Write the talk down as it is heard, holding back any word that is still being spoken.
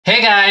Hey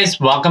guys,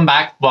 welcome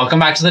back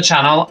to the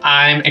channel.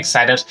 I'm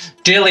excited.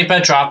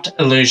 Lipa dropped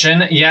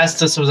Illusion. Yes,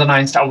 this was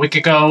announced a week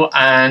ago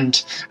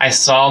and I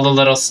saw the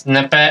little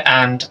snippet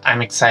and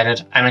I'm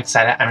excited.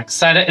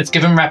 It's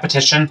given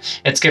repetition.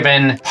 It's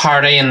given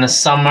party in the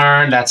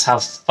summer, let's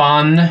have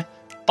fun.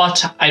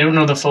 But I don't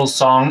know the full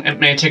song.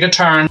 It may take a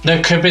turn.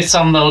 There could be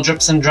some little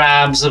drips and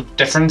drabs of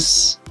different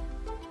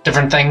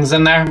things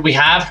in there. We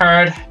have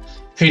heard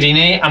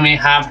Houdini and we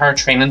have heard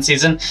Training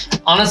Season.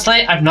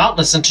 Honestly, I've not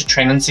listened to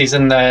Training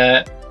Season,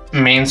 the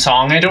main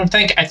song, I don't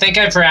think. I think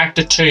I've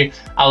reacted to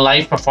a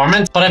live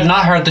performance, but I've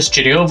not heard the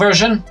studio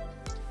version.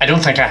 I don't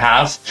think I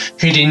have.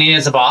 Houdini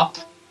is a bop.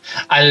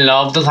 I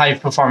love the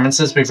live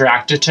performances we've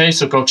reacted to,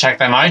 so go check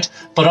them out.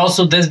 But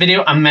also this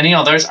video and many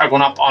others are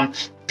going up on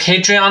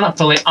Patreon,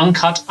 fully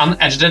uncut,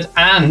 unedited,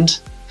 and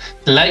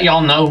to let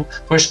y'all know,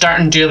 we're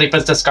starting Dua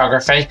Lipa's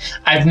discography.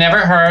 I've never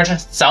heard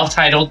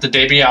self-titled, the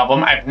debut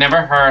album. I've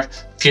never heard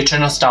Future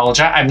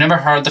Nostalgia. I've never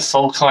heard the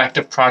full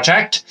collective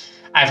project.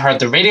 I've heard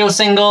the radio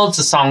singles,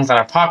 the songs that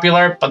are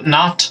popular, but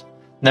not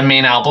the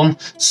main album.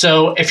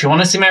 So if you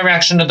want to see my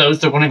reaction to those,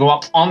 they're going to go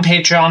up on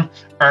Patreon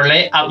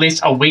early, at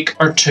least a week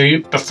or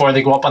two before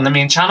they go up on the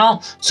main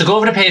channel. So go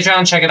over to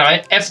Patreon, check it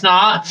out. If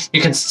not,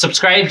 you can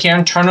subscribe here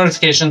and turn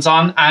notifications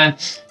on and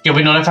you'll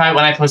be notified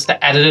when I post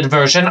the edited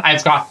version.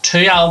 I've got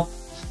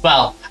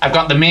I've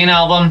got the main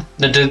album,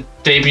 the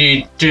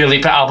debut Dua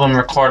Lipa album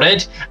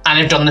recorded, and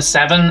I've done the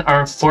 7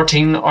 or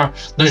 14 or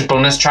those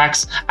bonus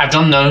tracks. I've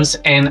done those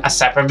in a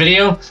separate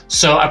video.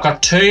 So I've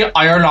got 2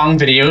 hour-long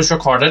videos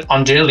recorded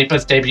on Dua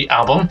Lipa's debut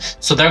album.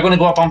 So they're going to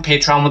go up on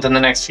Patreon within the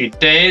next few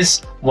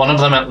days, one of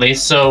them at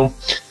least. So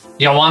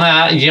you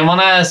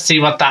wanna see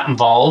what that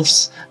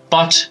involves.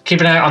 But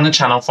keep an eye on the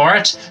channel for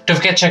it. Don't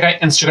forget to check out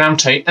Instagram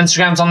too.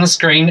 Instagram's on the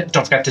screen.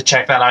 Don't forget to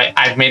check that out.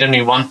 I've made a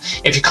new one.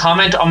 If you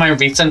comment on my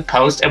recent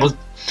post,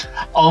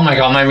 oh my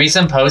god, my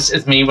recent post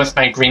is me with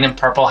my green and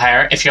purple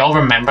hair. If y'all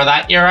remember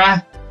that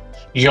era,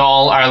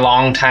 y'all are a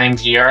long time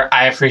viewer.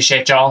 I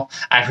appreciate y'all.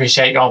 I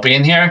appreciate y'all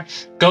being here.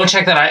 Go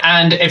check that out.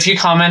 And if you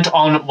comment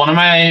on one of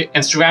my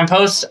Instagram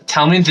posts,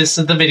 tell me this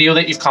is the video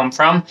that you've come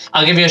from.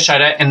 I'll give you a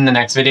shout out in the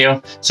next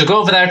video. So go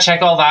over there,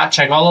 check all that,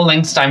 check all the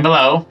links down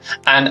below.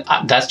 And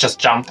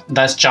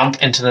let's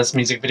jump into this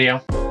music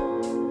video.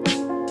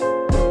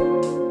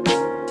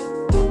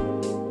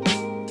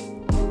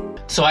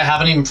 So I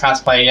haven't even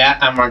pressed play yet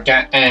and we're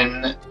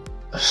getting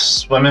a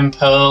swimming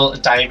pool, a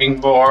diving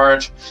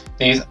board.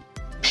 These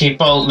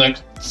people look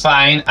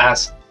fine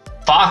as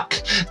fuck.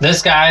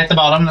 This guy at the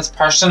bottom, this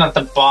person at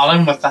the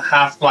bottom with the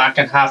half black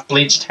and half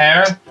bleached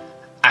hair,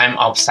 I'm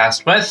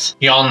obsessed with.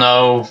 Y'all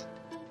know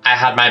I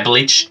had my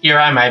bleach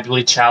era, my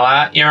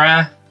bleachella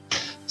era.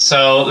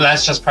 So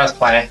let's just press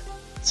play,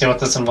 see what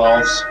this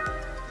involves.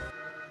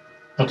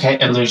 Okay,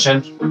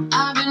 Illusion.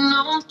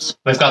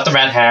 We've got the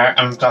red hair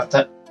and we've got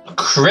the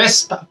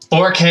crisp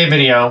 4K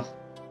video.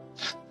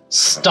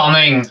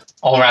 Stunning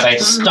already,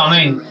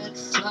 stunning.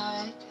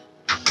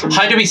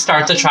 How do we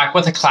start the track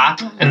with a clap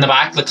in the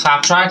back, the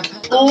clap track?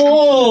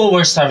 Oh,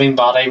 we're serving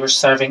body, we're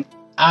serving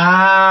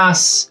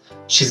ass.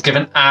 She's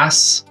given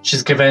ass,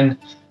 she's given,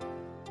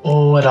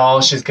 oh, it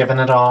all, she's given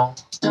it all.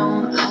 Okay,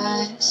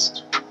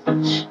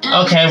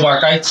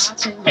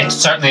 workouts. It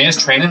certainly is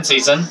training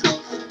season.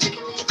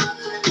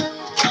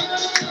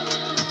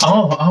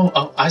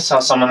 Oh, I saw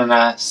someone in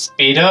a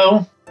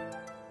Speedo.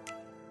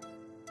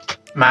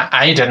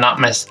 I did not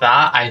miss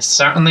that. I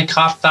certainly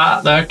caught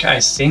that. Look, I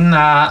seen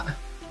that.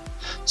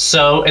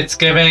 So it's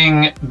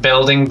giving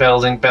building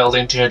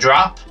to a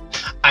drop.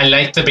 I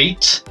like the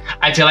beat.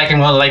 I feel like I'm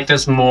going to like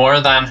this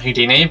more than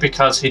Houdini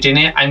because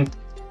Houdini, I've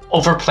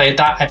overplayed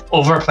that. I've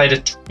overplayed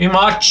it too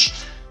much.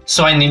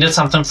 So I needed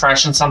something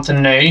fresh and something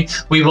new.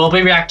 We will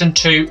be reacting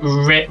to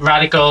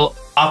Radical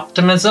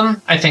Optimism.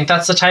 I think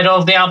that's the title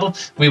of the album.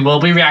 We will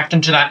be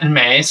reacting to that in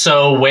May.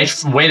 So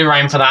wait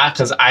around for that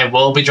because I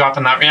will be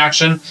dropping that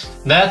reaction.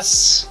 Am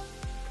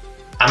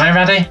I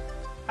ready?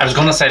 I was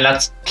going to say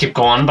let's keep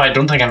going, but I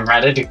don't think I'm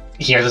ready to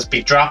hear this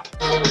beat drop.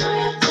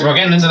 We're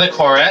getting into the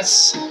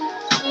chorus.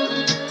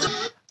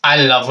 I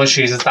love when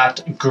she uses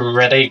that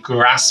gritty,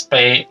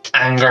 graspy,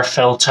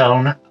 anger-filled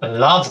tone.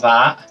 Love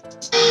that.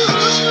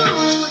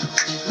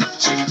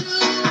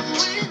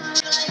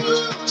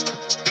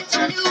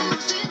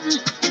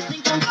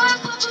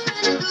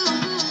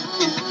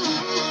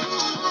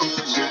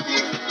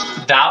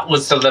 That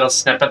was the little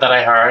snippet that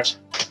I heard.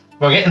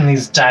 We're getting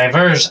these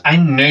divers. I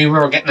knew we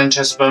were getting into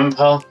a swimming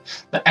pool.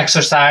 The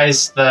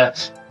exercise, the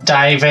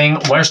diving.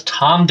 Where's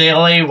Tom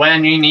Daly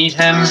when you need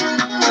him?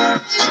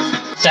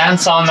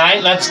 Dance all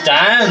night, let's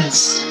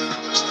dance.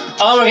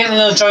 Oh, we're getting a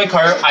little joy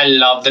curve. I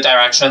love the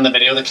direction in the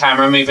video, the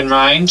camera moving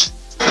around.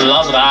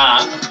 Love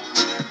that.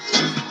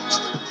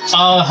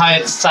 Oh, how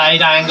it's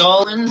side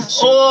angle.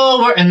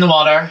 Oh, we're in the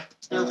water.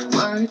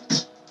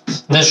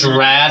 This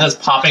red is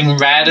popping.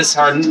 Red is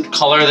her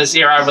colour this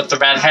era with the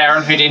red hair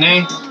and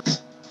Houdini.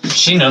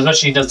 She knows what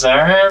she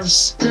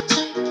deserves.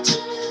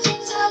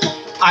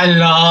 I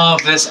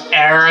love this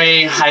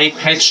airy,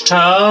 high-pitched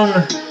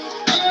tone.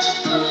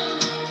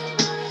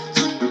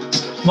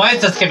 Why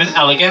is this giving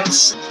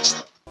elegance?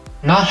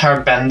 Not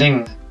her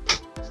bending,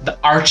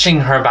 arching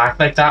her back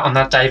like that on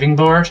that diving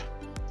board.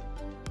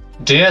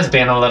 Dia's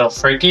being a little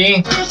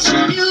freaky.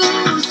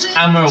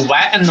 And we're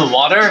wet in the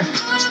water.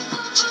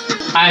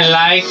 I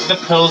like the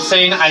pool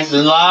scene. I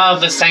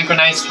love the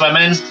synchronized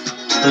swimming.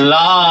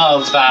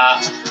 Love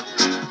that.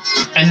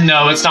 And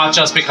no, it's not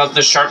just because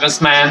the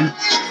shirtless men.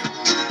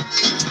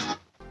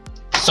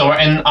 So we're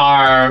in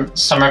our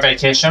summer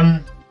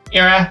vacation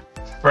era.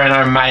 We're in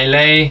our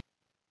Miley.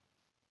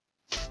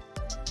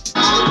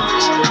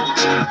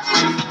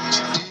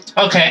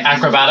 Okay,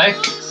 acrobatic.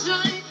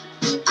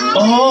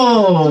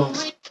 Oh,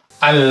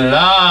 I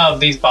love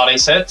these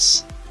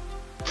bodysuits.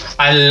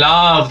 I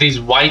love these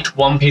white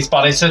one-piece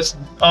bodysuits.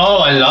 Oh,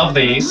 I love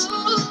these.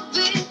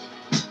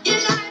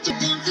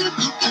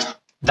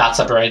 That's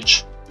a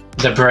bridge.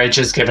 The bridge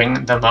is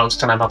giving the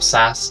most and I'm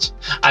obsessed.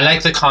 I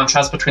like the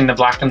contrast between the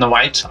black and the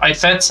white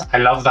outfits. I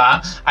love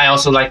that. I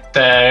also like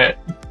the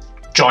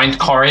joint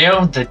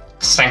choreo, the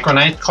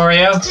synchronized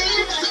choreo.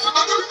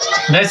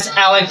 This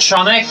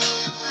electronic.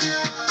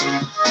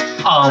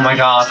 Oh my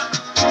god.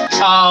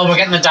 Oh, we're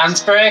getting the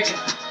dance break.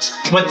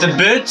 With the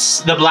boots,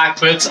 the black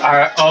boots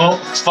are, oh,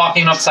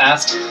 fucking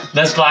obsessed.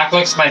 This black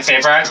looks my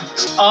favorite.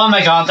 Oh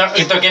my god,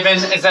 they're giving,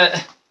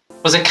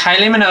 was it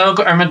Kylie Minogue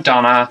or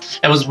Madonna?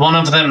 It was one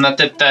of them that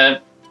did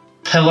the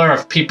pillar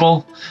of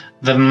people,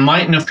 the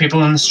mountain of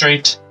people in the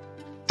street.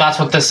 That's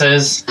what this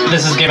is.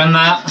 This is giving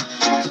that.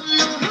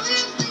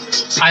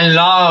 I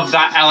love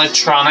that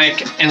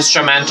electronic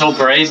instrumental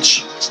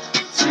bridge.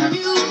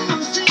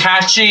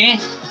 Catchy,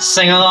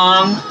 sing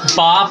along,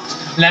 bop,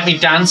 let me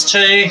dance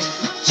to.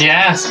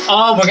 Yes.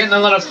 Oh, we're getting a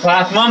little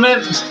clap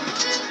moment.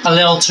 A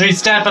little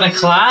two-step and a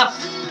clap.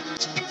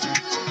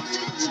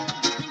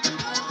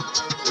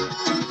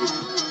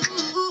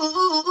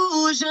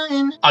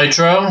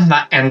 Outro,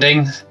 that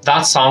ending,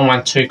 that song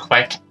went too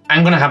quick.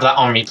 I'm gonna have that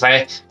on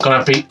replay.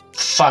 Gonna be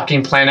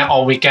fucking playing it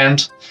all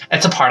weekend.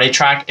 It's a party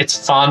track,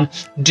 it's fun.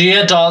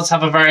 Dia does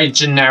have a very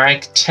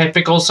generic,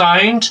 typical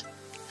sound.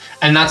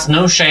 And that's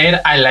no shade,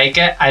 I like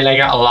it a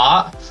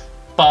lot.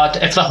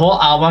 But if the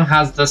whole album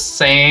has the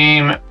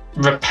same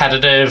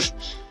repetitive,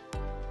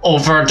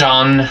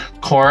 overdone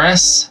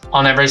chorus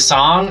on every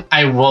song,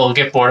 I will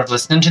get bored of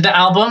listening to the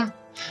album.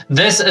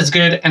 This is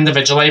good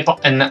individually,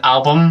 but in the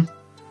album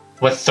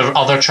with the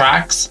other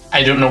tracks,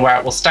 I don't know where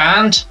it will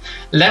stand.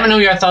 Let me know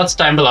your thoughts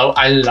down below.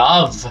 I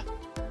love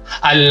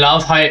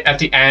how at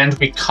the end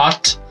we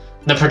cut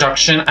the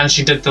production and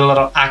she did the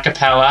little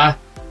acapella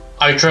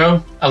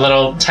outro, a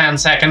little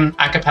 10-second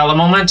acapella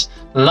moment.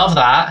 Love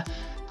that.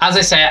 As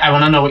I say, I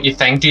want to know what you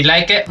think. Do you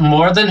like it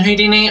more than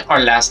Houdini or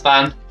less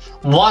than?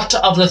 What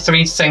of the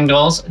 3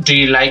 singles do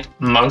you like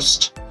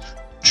most?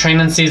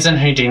 Training Season,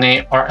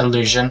 Houdini, or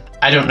Illusion?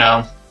 I don't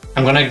know.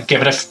 I'm going to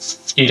give it a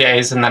few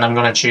days and then I'm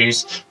going to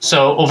choose.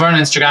 So over on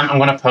Instagram, I'm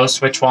going to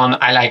post which one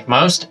I like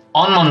most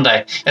on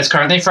Monday. It's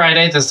currently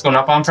Friday. This is going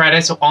up on Friday.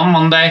 So on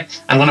Monday,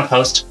 I'm going to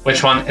post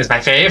which one is my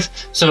fave.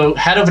 So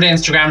head over to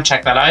Instagram,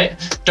 check that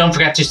out. Don't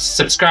forget to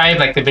subscribe,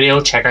 like the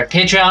video, check out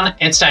Patreon.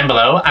 It's down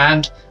below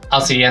and I'll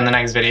see you in the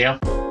next video.